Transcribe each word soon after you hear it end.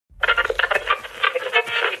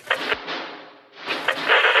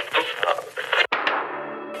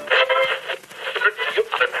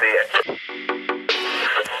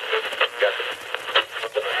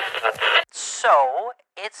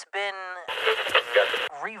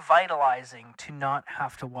revitalizing to not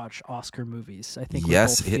have to watch Oscar movies. I think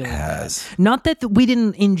yes, we're both it feeling has. that. Not that we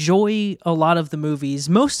didn't enjoy a lot of the movies.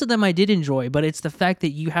 Most of them I did enjoy, but it's the fact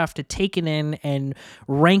that you have to take it in and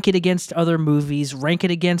rank it against other movies, rank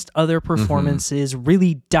it against other performances,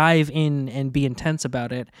 really dive in and be intense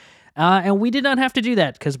about it. And we did not have to do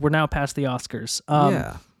that because we're now past the Oscars.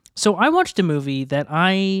 Yeah. So I watched a movie that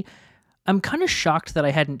I'm kind of shocked that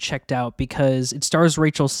I hadn't checked out because it stars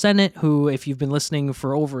Rachel Sennett, who, if you've been listening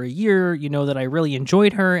for over a year, you know that I really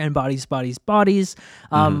enjoyed her and Bodies, Bodies, Bodies.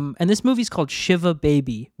 And this movie's called Shiva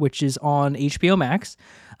Baby, which is on HBO Max.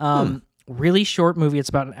 Really short movie. It's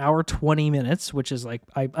about an hour, 20 minutes, which is like,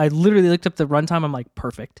 I literally looked up the runtime. I'm like,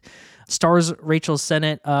 perfect. Stars Rachel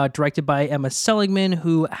Sennett, directed by Emma Seligman,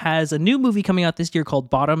 who has a new movie coming out this year called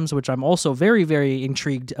Bottoms, which I'm also very, very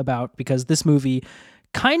intrigued about because this movie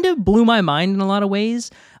kind of blew my mind in a lot of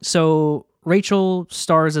ways. So Rachel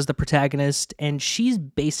stars as the protagonist, and she's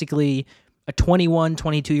basically a 21,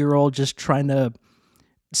 22-year-old just trying to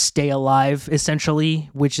stay alive, essentially,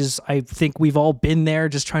 which is, I think we've all been there,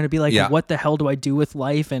 just trying to be like, what the hell do I do with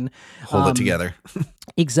life? And hold it together.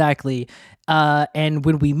 Exactly. And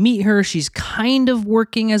when we meet her, she's kind of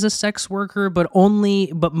working as a sex worker, but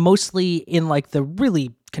mostly in like the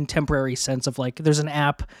really contemporary sense of like, there's an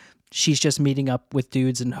app. She's just meeting up with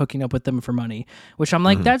dudes and hooking up with them for money, which I'm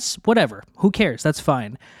like, that's whatever. Who cares? That's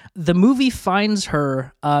fine. The movie finds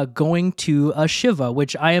her going to a Shiva,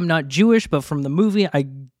 which I am not Jewish, but from the movie, I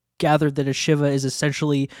gathered that a Shiva is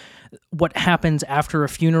essentially what happens after a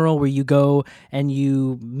funeral where you go and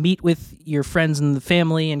you meet with your friends and the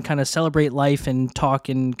family and kind of celebrate life and talk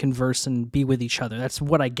and converse and be with each other. That's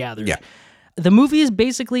what I gathered. Yeah. The movie is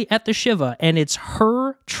basically at the Shiva, and it's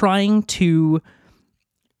her trying to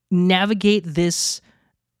navigate this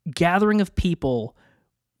gathering of people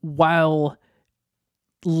while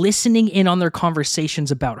listening in on their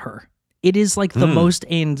conversations about her. It is like the most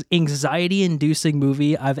anxiety-inducing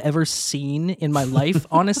movie I've ever seen in my life,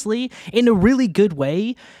 honestly, in a really good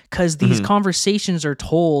way, because these conversations are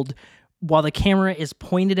told while the camera is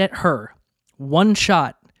pointed at her. One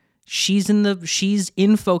shot. She's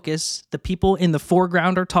in focus. The people in the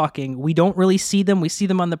foreground are talking. We don't really see them. We see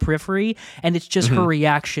them on the periphery, and it's just her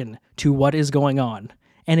reaction to what is going on.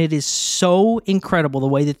 And it is so incredible the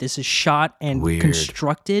way that this is shot and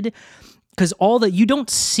constructed, because you don't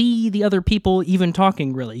see the other people even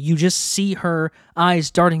talking, really. You just see her eyes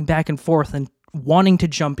darting back and forth and wanting to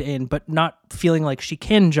jump in, but not feeling like she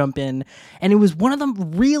can jump in. And it was one of the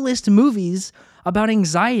realest movies about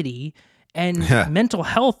anxiety and mental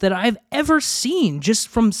health that I've ever seen, just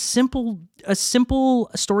from a simple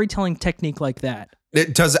storytelling technique like that.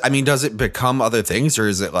 Does it become other things, or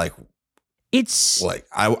is it like, it's like,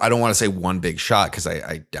 I don't want to say one big shot, because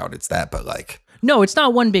I doubt it's that, but like, no, it's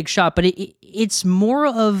not one big shot, but it's more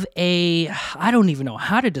of I don't even know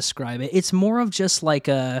how to describe it. It's more of just like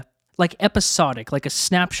episodic, like a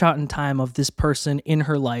snapshot in time of this person in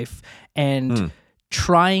her life and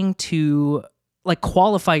trying to like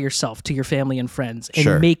qualify yourself to your family and friends and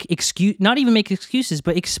not even make excuses,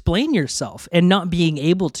 but explain yourself and not being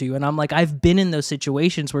able to. And I'm like, I've been in those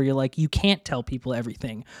situations where you're like, you can't tell people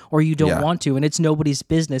everything, or you don't want to, and it's nobody's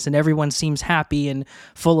business, and everyone seems happy and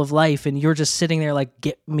full of life, and you're just sitting there like,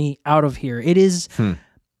 get me out of here. It is,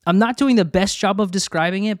 I'm not doing the best job of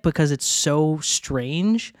describing it because it's so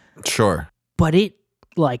strange. Sure. But it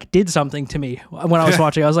like did something to me when I was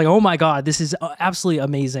watching. I was like, oh my God, this is absolutely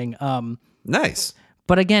amazing. Nice.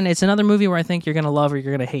 But again, it's another movie where I think you're going to love or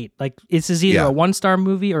you're going to hate. Like, it's either a 1-star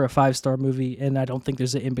movie or a 5-star movie, and I don't think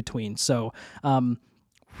there's an in-between. So,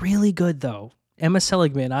 really good, though. Emma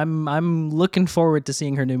Seligman, I'm looking forward to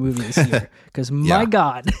seeing her new movie this year, because my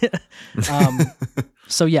God.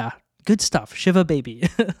 So, yeah, good stuff. Shiva Baby.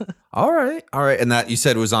 All right. And that, you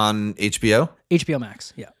said, was on HBO? HBO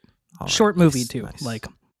Max, yeah. Short movie, too. Nice. Like,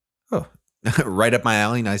 oh, right up my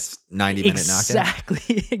alley. Nice 90-minute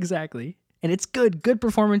knockout. Exactly. And it's good. Good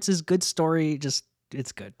performances, good story. Just,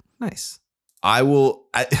 it's good. Nice. I want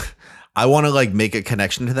to like make a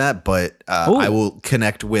connection to that, but I will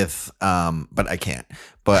connect with, but I can't.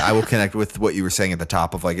 But I will connect with what you were saying at the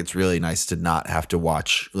top of like, it's really nice to not have to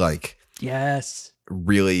watch like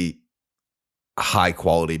really high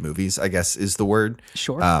quality movies, I guess is the word.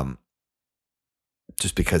 Sure.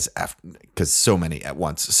 Just because so many at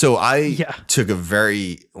once. So I took a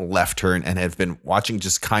very left turn and have been watching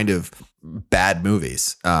just kind of bad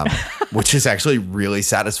movies, which is actually really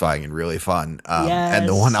satisfying and really fun. And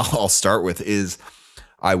the one I'll start with is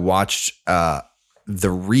I watched the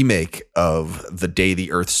remake of The Day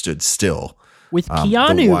the Earth Stood Still. With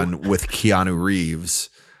Keanu. The one with Keanu Reeves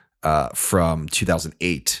from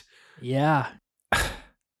 2008. Yeah.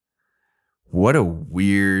 What a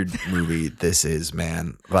weird movie this is,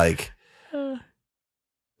 man. Like,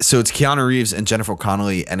 so it's Keanu Reeves and Jennifer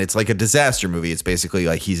Connelly, and it's like a disaster movie. It's basically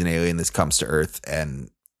like he's an alien that comes to Earth, and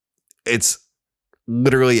it's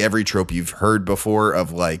literally every trope you've heard before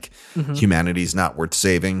of like humanity's not worth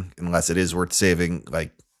saving unless it is worth saving.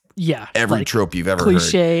 Like, yeah, every like trope you've ever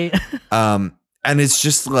cliche. heard. And it's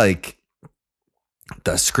just like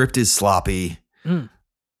the script is sloppy.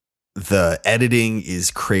 The editing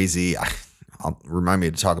is crazy. I'll remind me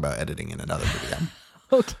to talk about editing in another movie I'm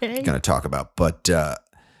okay. going to talk about, but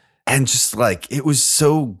and just like it was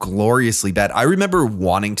so gloriously bad. I remember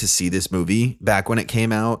wanting to see this movie back when it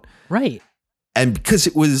came out. Right. And because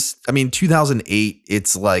it was, I mean, 2008,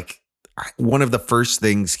 it's like one of the first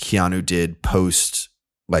things Keanu did post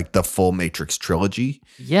like the full Matrix trilogy.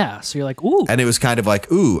 Yeah. So you're like, ooh. And it was kind of like,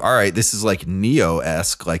 ooh, all right, this is like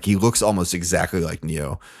Neo-esque. Like he looks almost exactly like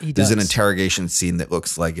Neo. There's an interrogation scene that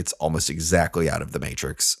looks like it's almost exactly out of the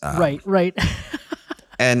Matrix. Right.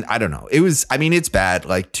 And I don't know. It was, I mean, it's bad.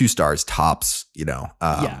 Like 2 stars tops, you know.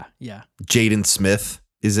 Yeah. Jaden Smith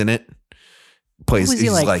is in it. Plays,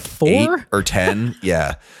 he's like 4 8 or 10.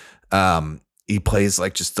 Yeah. He plays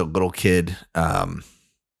like just a little kid.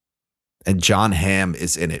 And John Hamm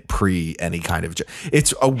is in it pre any kind of.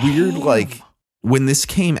 It's a weird, like when this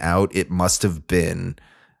came out, it must have been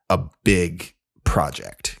a big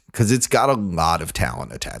project because it's got a lot of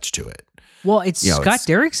talent attached to it. Well, it's Scott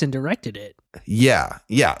Derrickson directed it. Yeah.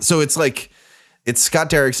 So it's like it's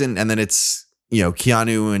Scott Derrickson, and then it's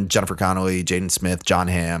Keanu and Jennifer Connelly, Jaden Smith, John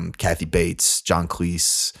Hamm, Kathy Bates, John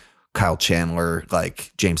Cleese, Kyle Chandler,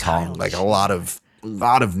 like James Hong, like a lot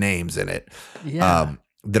of names in it. Yeah.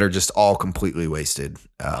 That are just all completely wasted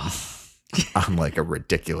on like a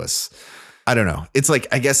ridiculous, I don't know. It's like,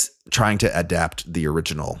 I guess trying to adapt the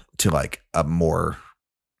original to like a more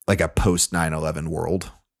like a post 9/11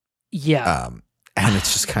 world. Yeah. And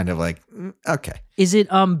it's just kind of like, okay. Is it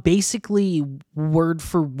basically word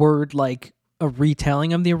for word like a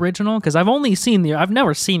retelling of the original? Because I've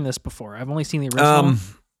never seen this before. I've only seen the original.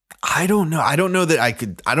 I don't know. I don't know that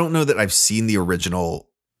I've seen the original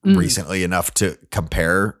recently enough to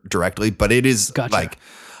compare directly, but it is like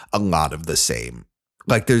a lot of the same.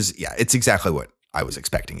 Like it's exactly what I was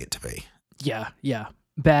expecting it to be. Yeah.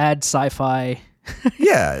 Bad sci-fi.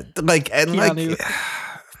 Yeah. Like, and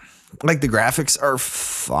like the graphics are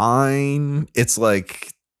fine. It's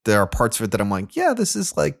like there are parts of it that I'm like, yeah, this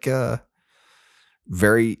is like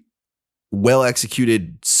very well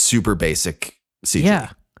executed, super basic CG. Yeah.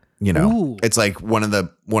 Ooh. It's like one of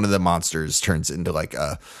the monsters turns into like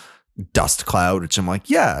a dust cloud, which I'm like,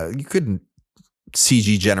 yeah, you could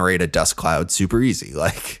CG generate a dust cloud super easy.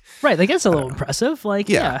 Like, right. Like that's a little impressive. Like,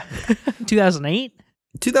 yeah. 2008.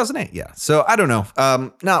 Yeah. So I don't know.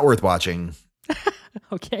 Not worth watching.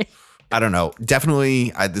 Okay. I don't know.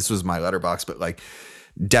 Definitely. This was my letterbox, but like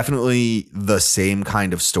definitely the same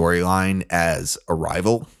kind of storyline as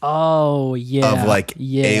Arrival. Oh, yeah. Of like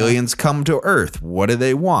aliens come to Earth. What do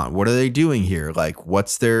they want? What are they doing here? Like,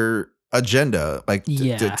 what's their agenda? Like,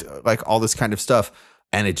 like all this kind of stuff.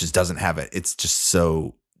 And it just doesn't have it. It's just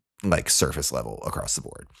so like surface level across the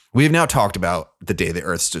board. We have now talked about the day the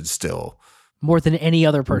Earth stood still. More than any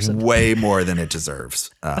other person. Way more than it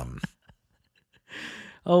deserves.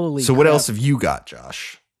 Holy So crap. What else have you got,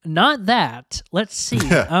 Josh? Not that. Let's see.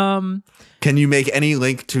 Can you make any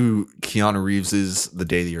link to Keanu Reeves's The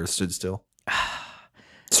Day the Earth Stood Still?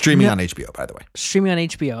 Streaming on HBO, by the way. Streaming on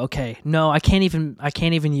HBO. Okay. No, I can't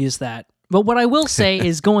even use that. But what I will say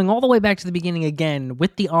is going all the way back to the beginning again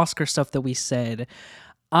with the Oscar stuff that we said,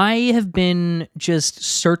 I have been just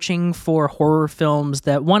searching for horror films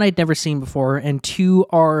that, one, I'd never seen before, and two,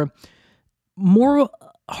 are more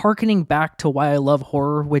hearkening back to why I love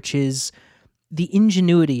horror, which is the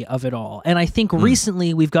ingenuity of it all. And I think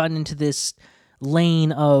recently we've gotten into this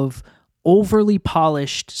lane of overly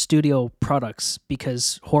polished studio products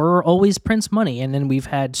because horror always prints money. And then we've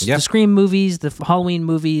had the Scream movies, the Halloween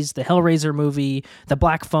movies, the Hellraiser movie, the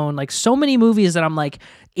Black Phone, like so many movies that I'm like,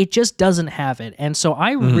 it just doesn't have it. And so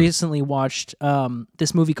I recently watched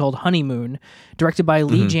this movie called Honeymoon, directed by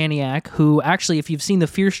Lee Janiak, who actually, if you've seen the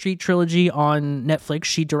Fear Street trilogy on Netflix,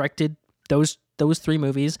 she directed those 3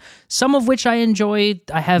 movies, some of which I enjoyed,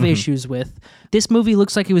 I have issues with. This movie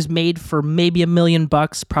looks like it was made for maybe $1 million,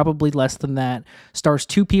 probably less than that. Stars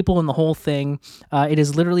 2 people in the whole thing. It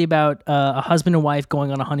is literally about a husband and wife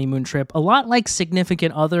going on a honeymoon trip, a lot like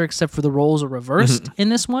Significant Other, except for the roles are reversed in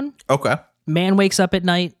this one. Okay. Man wakes up at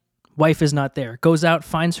night, Wife is not there. Goes out,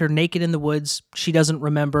 finds her naked in the woods. She doesn't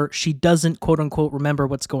remember. She doesn't, quote unquote, remember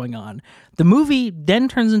what's going on. The movie then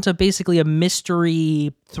turns into basically a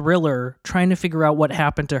mystery thriller trying to figure out what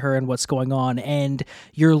happened to her and what's going on. And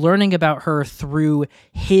you're learning about her through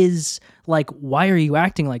his, like, why are you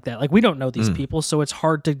acting like that? Like, we don't know these people, so it's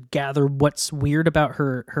hard to gather what's weird about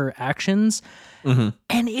her actions. And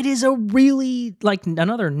it is a really, like,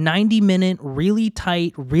 another 90-minute, really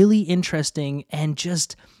tight, really interesting, and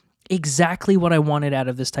just exactly what I wanted out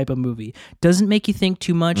of this type of movie. Doesn't make you think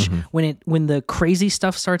too much. When the crazy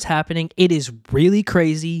stuff starts happening, it is really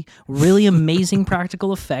crazy, really amazing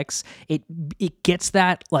practical effects. It gets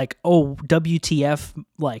that, like, oh, WTF,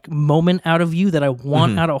 like, moment out of you that I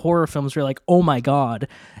want out of horror films where you're like, oh my God.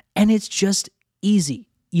 And it's just easy.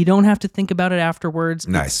 You don't have to think about it afterwards.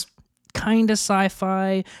 Nice. Kind of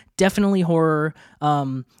sci-fi, definitely horror.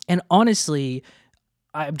 And honestly,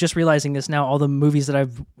 I'm just realizing this now. All the movies that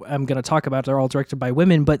I'm going to talk about, they're all directed by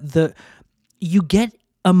women, but you get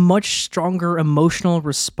a much stronger emotional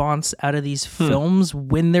response out of these films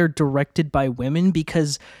when they're directed by women,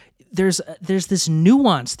 because there's this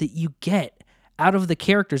nuance that you get out of the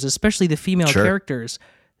characters, especially the female characters,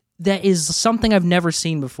 that is something I've never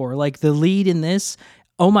seen before. Like the lead in this,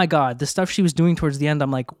 oh my God, the stuff she was doing towards the end,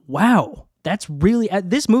 I'm like, wow. That's really,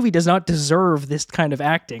 this movie does not deserve this kind of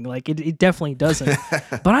acting. Like it definitely doesn't.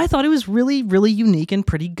 But I thought it was really, really unique and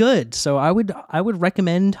pretty good. So I would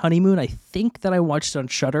recommend Honeymoon. I think that I watched it on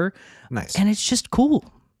Shudder. Nice. And it's just cool,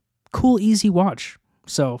 easy watch.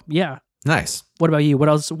 So yeah. Nice. What about you? What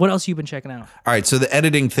else you been checking out? All right. So the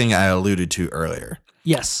editing thing I alluded to earlier.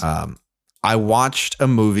 Yes. I watched a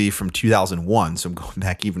movie from 2001. So I'm going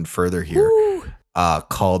back even further here,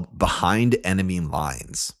 called Behind Enemy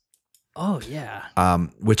Lines. Oh yeah.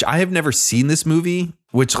 Which I have never seen this movie,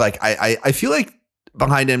 which like I feel like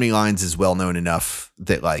Behind Enemy Lines is well known enough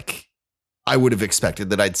that like I would have expected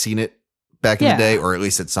that I'd seen it back in the day, or at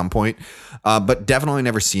least at some point. But definitely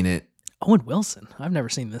never seen it. Owen Wilson. I've never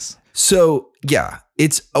seen this. So yeah,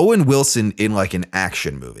 it's Owen Wilson in like an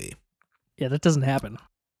action movie. Yeah, that doesn't happen.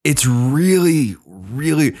 It's really,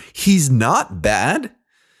 really, he's not bad.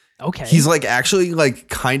 Okay. He's like actually like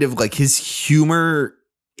kind of like his humor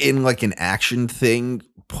in like an action thing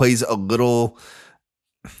plays a little,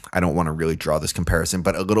 I don't want to really draw this comparison,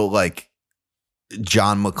 but a little like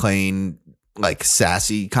John McClane, like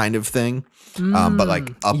sassy kind of thing. But like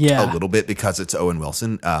up a little bit because it's Owen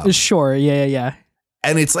Wilson. Sure. Yeah.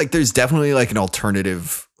 And it's like, there's definitely like an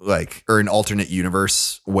alternative, like, or an alternate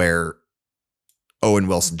universe where Owen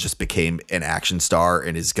Wilson just became an action star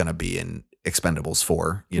and is going to be in Expendables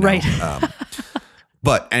 4, you know? Right.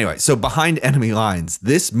 But anyway, so Behind Enemy Lines,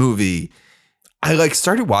 this movie, I like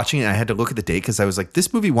started watching it and I had to look at the date because I was like,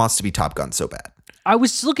 this movie wants to be Top Gun so bad. I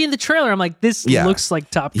was looking at the trailer. I'm like, this looks like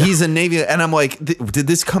Top Gun. He's a Navy. And I'm like, did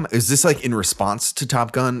this come? Is this like in response to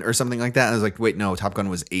Top Gun or something like that? And I was like, wait, no, Top Gun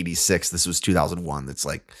was 86. This was 2001. That's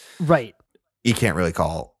like, right. You can't really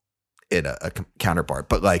call it a counterpart.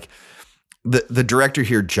 But like the director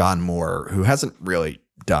here, John Moore, who hasn't really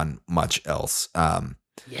done much else.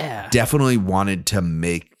 Definitely wanted to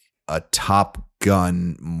make a Top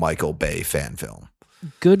Gun Michael Bay fan film.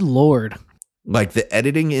 Good Lord. Like the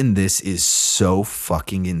editing in this is so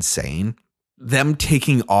fucking insane. Them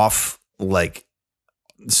taking off, like,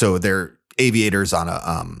 so they're aviators on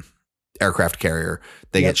a aircraft carrier.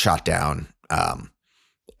 They get shot down.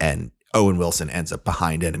 And Owen Wilson ends up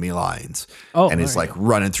behind enemy lines and is like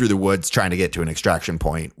running through the woods trying to get to an extraction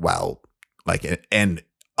point while like an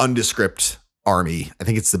undescript army. I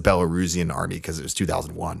think it's the Belarusian army because it was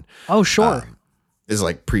 2001. Oh, sure. Is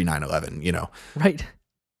like pre 9/11, you know? Right.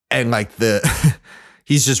 And like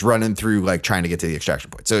he's just running through like trying to get to the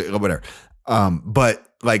extraction point. So whatever. But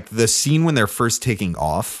like the scene when they're first taking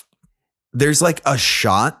off, there's like a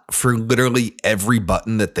shot for literally every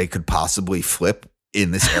button that they could possibly flip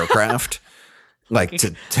in this aircraft. Like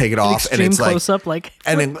to take it off. And it's like, close-up, like,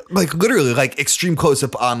 and then like literally like extreme close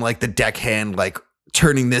up on like the deckhand, like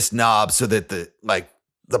turning this knob so that the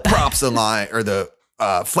props align or the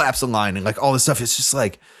flaps align and like all this stuff. It's just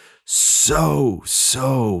like so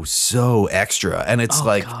extra. And it's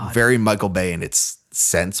very Michael Bay in its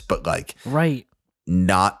sense, but like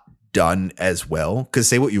not done as well. Because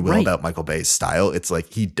say what you will about Michael Bay's style, it's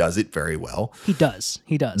like he does it very well. He does.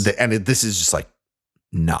 This is just like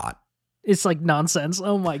not. It's like nonsense.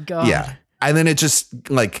 Oh my God. Yeah. And then it just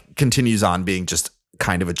like continues on being just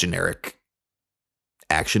kind of a generic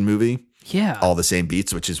action movie. Yeah. All the same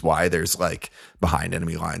beats, which is why there's like Behind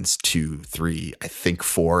Enemy Lines 2, 3, I think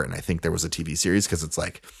 4. And I think there was a TV series because it's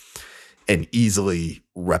like an easily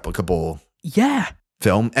replicable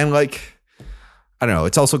film. And like, I don't know.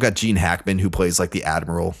 It's also got Gene Hackman, who plays like the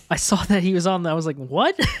Admiral. I saw that he was on that. I was like,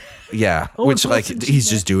 what? Yeah. Which like he's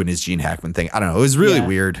just doing his Gene Hackman thing. I don't know. It was really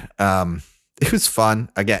weird. It was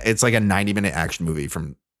fun. Again, it's like a 90-minute action movie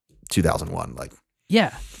from 2001. Like,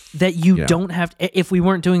 yeah, that you don't have to, if we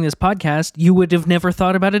weren't doing this podcast, you would have never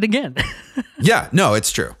thought about it again. Yeah, no,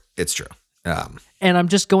 it's true. It's true. And I'm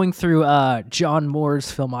just going through John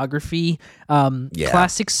Moore's filmography.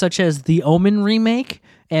 Classics such as the Omen remake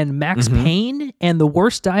and Max Payne and the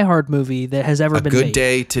worst Die Hard movie that has ever been made. A Good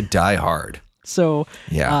Day to Die Hard. So,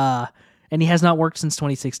 and he has not worked since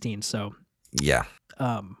 2016. So, yeah.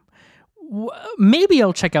 Maybe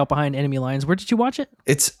I'll check out Behind Enemy Lines. Where did you watch it?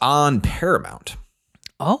 It's on Paramount.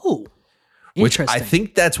 Oh, which interesting. I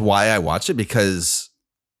think that's why I watched it, because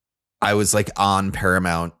I was like on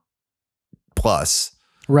Paramount Plus.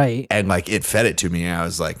 Right. And like it fed it to me. And I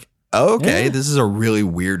was like, oh, okay, this is a really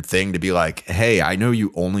weird thing to be like, hey, I know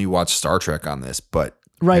you only watch Star Trek on this, but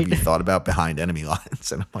have you thought about Behind Enemy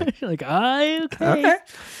Lines? And I'm like, you're like, okay.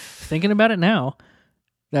 Thinking about it now.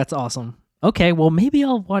 That's awesome. Okay, well, maybe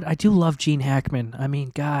I'll watch. I do love Gene Hackman. I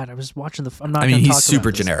mean, God, I was watching the. I'm not. I mean, he's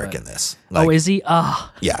super generic in this. Like, is he?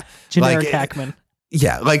 Yeah, generic Hackman.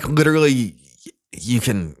 Yeah, like literally, you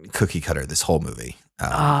can cookie cutter this whole movie.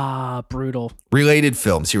 Brutal. Related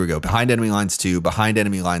films. Here we go. Behind Enemy Lines 2, Behind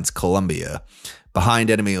Enemy Lines Columbia, Behind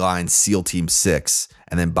Enemy Lines SEAL Team 6,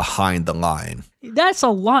 and then Behind the Line. That's a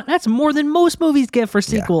lot. That's more than most movies get for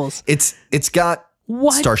sequels. Yeah. It's got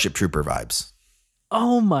Starship Trooper vibes.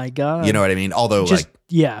 Oh my God. You know what I mean? Although this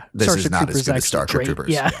Starship is not Troopers as good as Starship Troopers.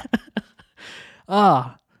 Yeah.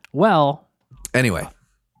 Well. Anyway.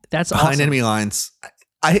 That's Behind awesome. Enemy Lines.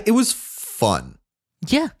 It was fun.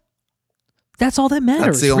 Yeah. That's all that matters.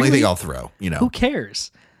 That's the only thing I'll throw, Who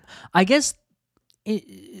cares? I guess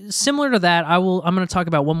similar to that, I'm going to talk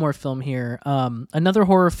about one more film here. Another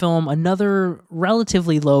horror film, another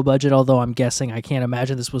relatively low budget, although I'm guessing, I can't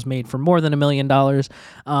imagine this was made for more than $1 million.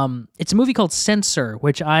 It's a movie called Censor,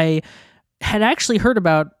 which I had actually heard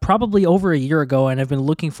about probably over a year ago, and I've been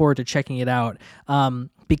looking forward to checking it out.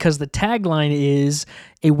 Because the tagline is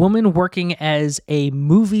a woman working as a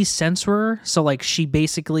movie censorer. So like she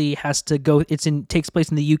basically has to go, takes place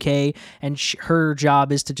in the UK, and her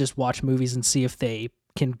job is to just watch movies and see if they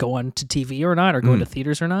can go on to TV or not, or go into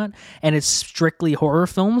theaters or not. And it's strictly horror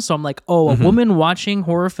films. So I'm like, a woman watching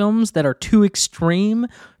horror films that are too extreme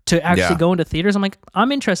to actually go into theaters. I'm like,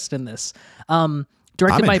 I'm interested in this.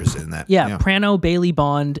 Directed by Prano Bailey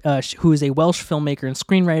Bond, who is a Welsh filmmaker and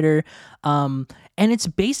screenwriter. And it's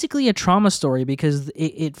basically a trauma story because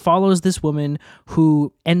it follows this woman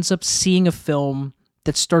who ends up seeing a film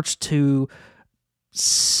that starts to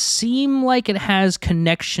seem like it has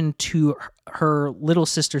connection to her little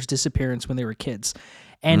sister's disappearance when they were kids.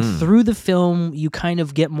 And through the film, you kind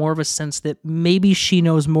of get more of a sense that maybe she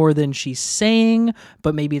knows more than she's saying,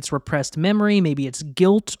 but maybe it's repressed memory, maybe it's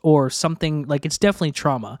guilt or something. Like, it's definitely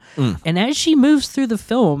trauma. And as she moves through the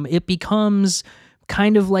film, it becomes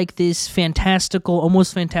kind of like this fantastical,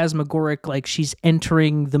 almost phantasmagoric, like she's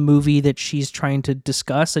entering the movie that she's trying to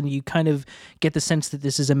discuss, and you kind of get the sense that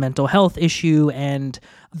this is a mental health issue. And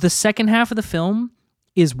the second half of the film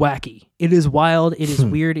is wacky. It is wild. It is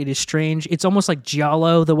weird. It is strange. It's almost like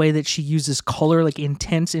giallo, the way that she uses color, like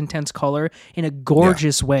intense color in a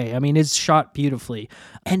gorgeous way. I mean, it's shot beautifully.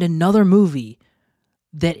 And another movie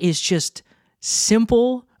that is just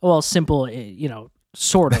simple,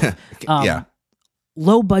 sort of.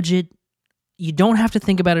 Low budget. You don't have to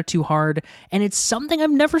think about it too hard. And it's something I've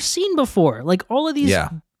never seen before. Like all of these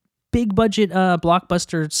big budget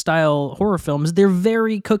blockbuster style horror films, they're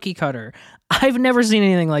very cookie cutter. I've never seen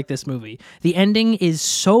anything like this movie. The ending is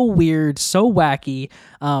so weird, so wacky,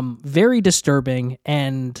 very disturbing,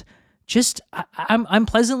 and just I'm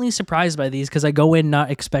pleasantly surprised by these because I go in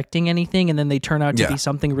not expecting anything, and then they turn out to be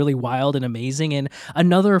something really wild and amazing. And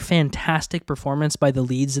another fantastic performance by the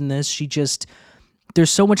leads in this. There's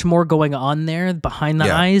so much more going on there behind the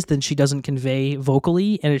eyes than she doesn't convey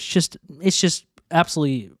vocally, and it's just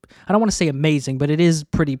absolutely, I don't want to say amazing, but it is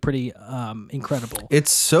pretty incredible.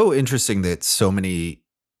 It's so interesting that so many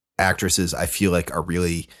actresses, I feel like, are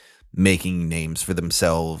really making names for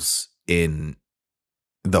themselves in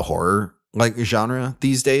the horror like genre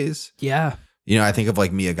these days. Yeah. I think of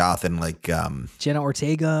like Mia Goth and like Jenna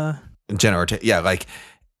Ortega. Yeah, like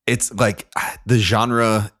it's like the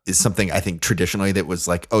genre is something I think traditionally that was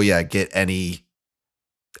like, oh yeah, get any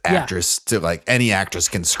actress to like, any actress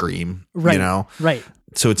can scream, right, right.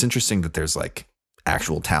 So it's interesting that there's like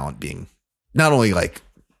actual talent being not only like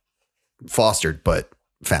fostered, but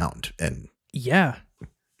found. And yeah.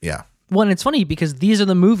 Well, and it's funny because these are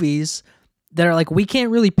the movies that are like, we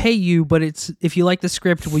can't really pay you, but it's if you like the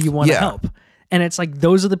script, will you want to help? And it's like,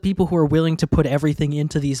 those are the people who are willing to put everything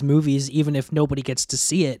into these movies, even if nobody gets to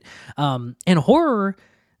see it. And horror,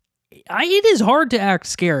 it is hard to act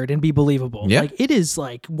scared and be believable. Yeah. Like, it is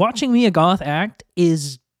like watching Mia Goth act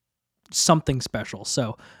is something special.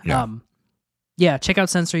 So, yeah, check out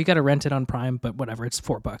Censor. You got to rent it on Prime, but whatever, it's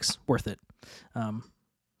 $4, worth it.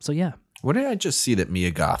 So yeah. What did I just see that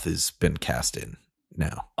Mia Goth has been cast in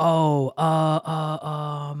now?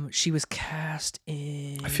 She was cast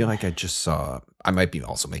in. I feel like I just saw. I might be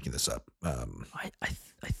also making this up. I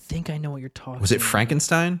think I know what you're talking. Was it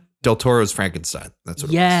Frankenstein? Del Toro's Frankenstein. That's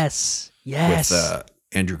what. Yes. It was. With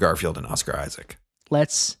Andrew Garfield and Oscar Isaac.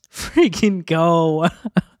 Let's freaking go.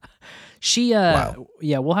 Wow.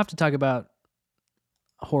 Yeah, we'll have to talk about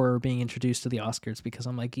horror being introduced to the Oscars, because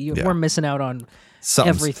I'm like, we're missing out on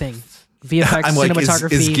everything. VFX, I'm like,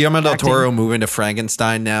 cinematography. is Guillermo del Toro moving to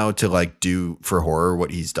Frankenstein now to like do for horror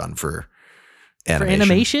what he's done for animation? For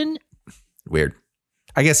animation? Weird.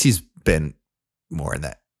 I guess he's been more in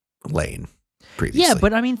that lane previously. Yeah,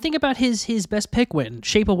 but I mean, think about his best pick win,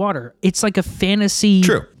 Shape of Water. It's like a fantasy.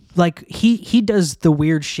 True. Like he does the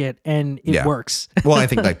weird shit and it works. Well, I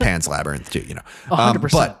think like Pan's Labyrinth too,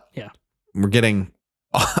 100%. But yeah. We're getting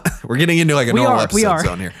into like a normal episode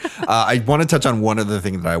zone here. I want to touch on one other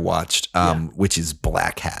thing that I watched, which is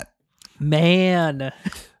Blackhat. Man.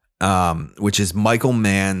 Which is Michael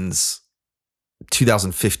Mann's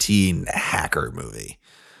 2015 hacker movie.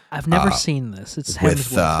 I've never seen this. It's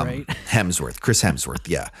Hemsworth, right? Chris Hemsworth,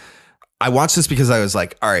 yeah. I watched this because I was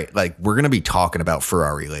like, all right, like we're going to be talking about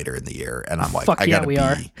Ferrari later in the year. And I'm like, I got to be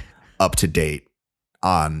up to date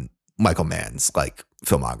on Michael Mann's like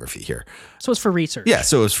filmography here. So it's for research. Yeah,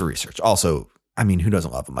 so it's for research. Also, I mean, who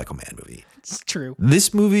doesn't love a Michael Mann movie? It's true.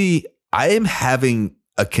 This movie, I am having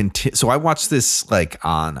so I watched this like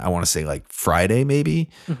on, I want to say like Friday maybe.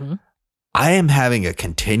 Mm-hmm. I am having a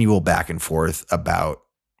continual back and forth about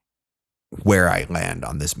where I land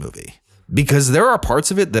on this movie, because there are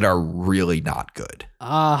parts of it that are really not good.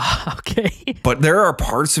 Okay. But there are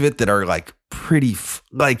parts of it that are like pretty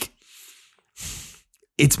like,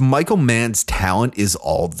 it's Michael Mann's talent is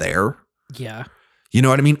all there. Yeah. You know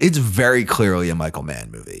what I mean? It's very clearly a Michael Mann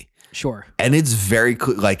movie. Sure. And it's very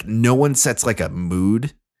like no one sets like a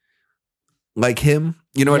mood like him.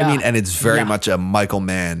 You know what I mean? And it's very much a Michael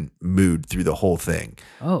Mann mood through the whole thing.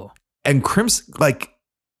 Oh. And Crimson, like,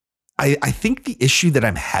 I think the issue that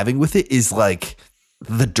I'm having with it is like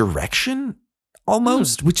the direction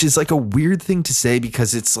almost, which is like a weird thing to say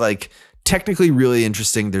because it's like technically really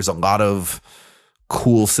interesting. There's a lot of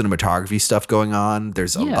cool cinematography stuff going on.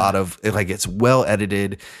 There's a lot of like, it's well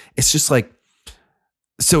edited. It's just like,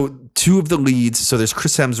 so two of the leads. So there's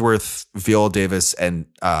Chris Hemsworth, Viola Davis, and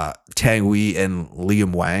Tang Wei and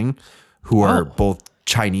Liam Wang, who are both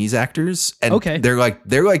Chinese actors. And they're like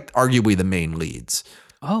arguably the main leads.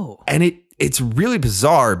 Oh. And it's really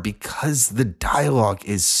bizarre because the dialogue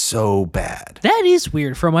is so bad. That is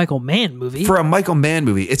weird for a Michael Mann movie. For a Michael Mann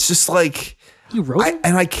movie. It's just like, he wrote it?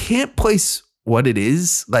 And I can't place what it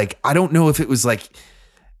is. Like, I don't know if it was like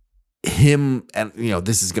him, and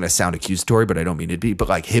this is going to sound accusatory, but I don't mean it to be, but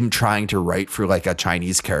like him trying to write for like a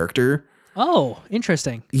Chinese character. Oh,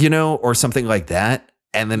 interesting. Or something like that.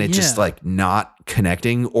 And then it just like not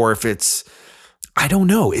connecting, or if it's, I don't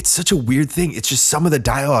know. It's such a weird thing. It's just some of the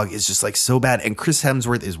dialogue is just like so bad. And Chris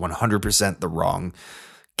Hemsworth is 100% the wrong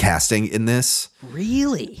casting in this.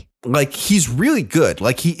 Really? Like, he's really good.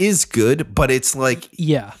 Like, he is good, but it's like,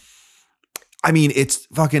 I mean, it's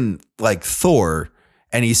fucking like Thor,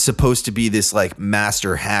 and he's supposed to be this like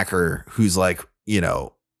master hacker who's like,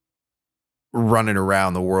 running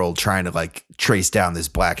around the world trying to like trace down this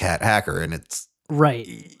black hat hacker. And it's right.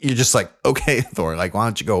 You're just like, okay, Thor, like, why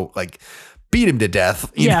don't you go like beat him to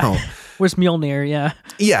death? You know? Where's Mjolnir? Yeah.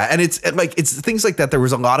 Yeah. And it's things like that. There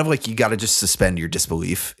was a lot of like, you got to just suspend your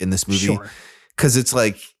disbelief in this movie. Sure. Cause it's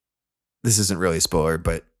like, this isn't really a spoiler,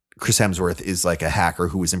 but Chris Hemsworth is like a hacker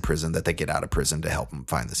who was in prison that they get out of prison to help him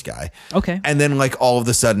find this guy. Okay. And then like all of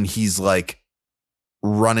a sudden he's like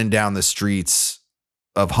running down the streets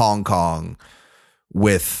of Hong Kong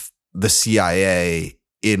with the CIA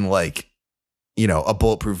in like, a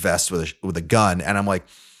bulletproof vest with a gun. And I'm like,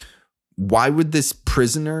 why would this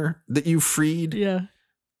prisoner that you freed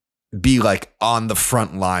be like on the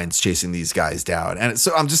front lines chasing these guys down? And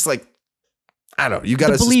so I'm just like, I don't know. You got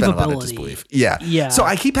to suspend a lot of disbelief. Yeah. Yeah. So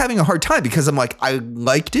I keep having a hard time because I'm like, I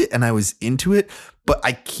liked it and I was into it, but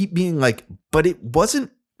I keep being like, but it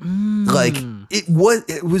wasn't like, it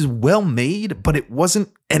was well made, but it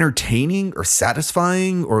wasn't entertaining or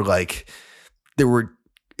satisfying, or like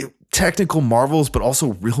technical marvels, but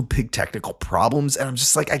also real big technical problems. And I'm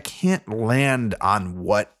just like, I can't land on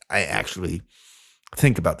what I actually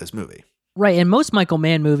think about this movie. Right. And most Michael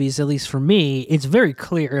Mann movies, at least for me, it's very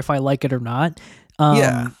clear if I like it or not.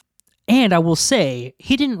 And I will say,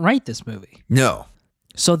 he didn't write this movie. No.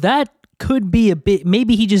 So that could be a bit,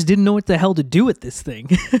 maybe he just didn't know what the hell to do with this thing.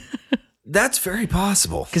 That's very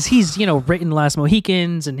possible. Because he's, written Last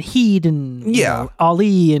Mohicans and Heat and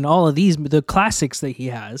Ali and all of the classics that he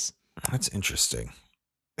has. That's interesting.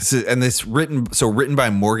 And this written by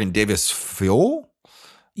Morgan Davis Fioul,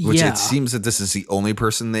 which it seems that this is the only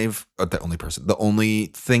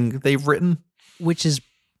thing they've written. Which is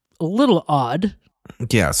a little odd.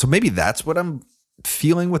 Yeah, so maybe that's what I'm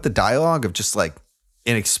feeling with the dialogue of just like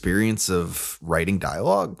inexperience of writing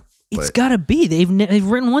dialogue. It's got to be. They've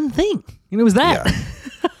written one thing, and it was that.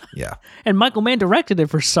 Yeah. And Michael Mann directed it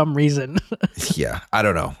for some reason. Yeah, I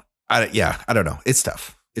don't know. I don't know. It's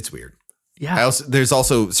tough. It's weird. Yeah. There's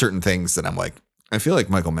also certain things that I'm like, I feel like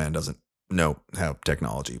Michael Mann doesn't know how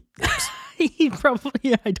technology works. He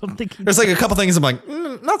probably, I don't think there's like a couple things I'm like,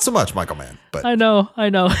 not so much Michael Mann, but I know.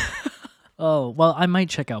 Oh, well, I might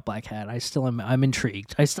check out Blackhat. I'm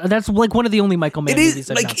intrigued. That's like one of the only Michael Mann movies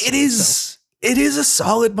I've not seen. It is a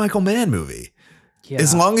solid Michael Mann movie. Yeah.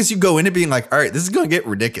 As long as you go into being like, all right, this is going to get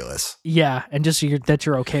ridiculous. Yeah, and just that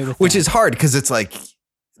you're okay with Which is hard because it's like,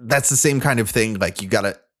 that's the same kind of thing. Like you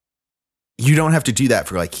don't have to do that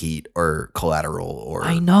for like Heat or Collateral or.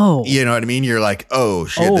 I know. You know what I mean? You're like, oh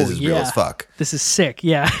shit, this is real as fuck. This is sick.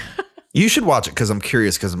 Yeah. You should watch it because I'm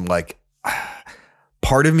curious because I'm like,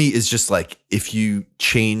 part of me is just like, if you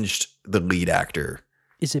changed the lead actor.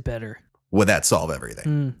 Is it better? Would that solve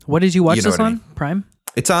everything? What did you watch this on? Prime?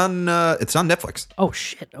 It's on Netflix. Oh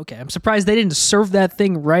shit. Okay. I'm surprised they didn't serve that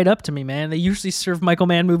thing right up to me, man. They usually serve Michael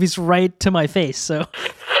Mann movies right to my face, so.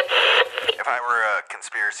 If I were a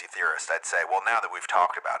conspiracy theorist, I'd say, well, now that we've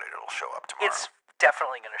talked about it, it'll show up tomorrow. It's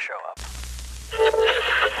definitely going to show up.